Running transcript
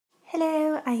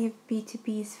Hello, I have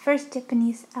BTOB's first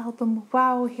Japanese album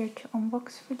Wow here to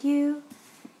unbox for you.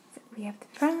 So we have the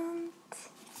front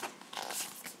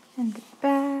and the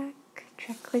back,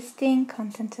 track listing,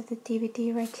 contents of the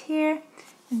DVD right here.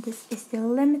 And this is the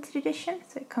limited edition,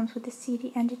 so it comes with the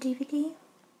CD and the DVD.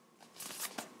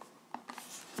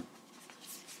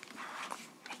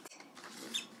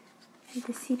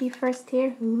 The CD first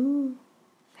here. Ooh,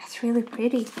 that's really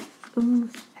pretty. Ooh,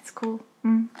 that's cool.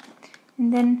 And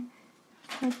then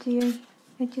what do you?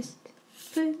 I just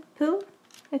pull.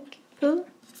 Okay, pull.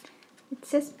 It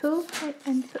says pull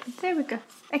and pull. There we go.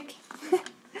 Okay.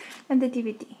 And the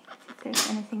DVD. If there's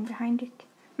anything behind it.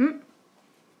 Oh,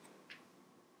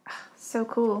 so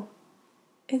cool.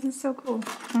 It is so cool.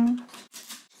 And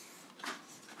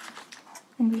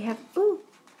we have the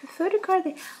Photocard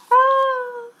there.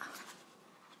 Oh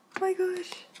my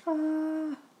gosh.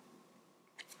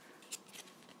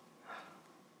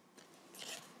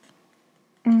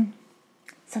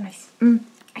 So nice.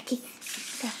 Okay.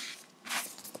 So,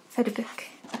 Photobook.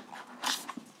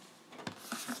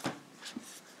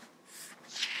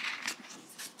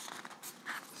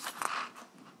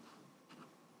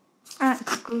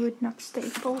 It's good, not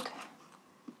stapled.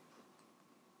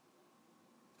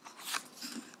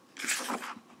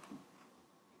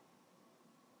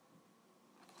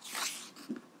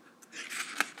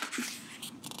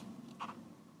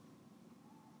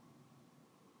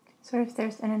 Sorry if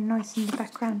there's any noise in the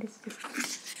background, it's just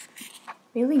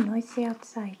really noisy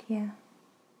outside, yeah.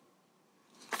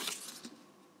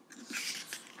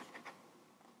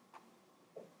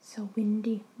 So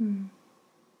windy.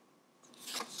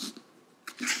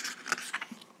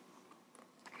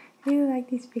 I really like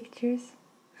these pictures.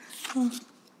 Oh.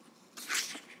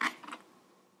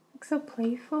 Looks so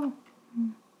playful.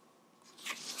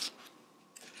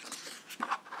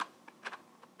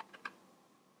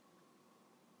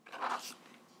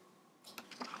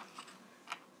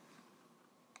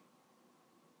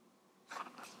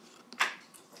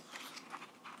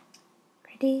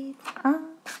 Ready?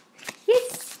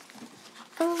 Yes!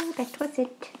 Oh, that was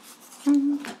it.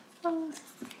 Oh.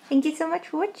 Thank you so much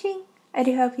for watching. I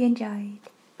do hope you enjoyed.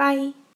 Bye!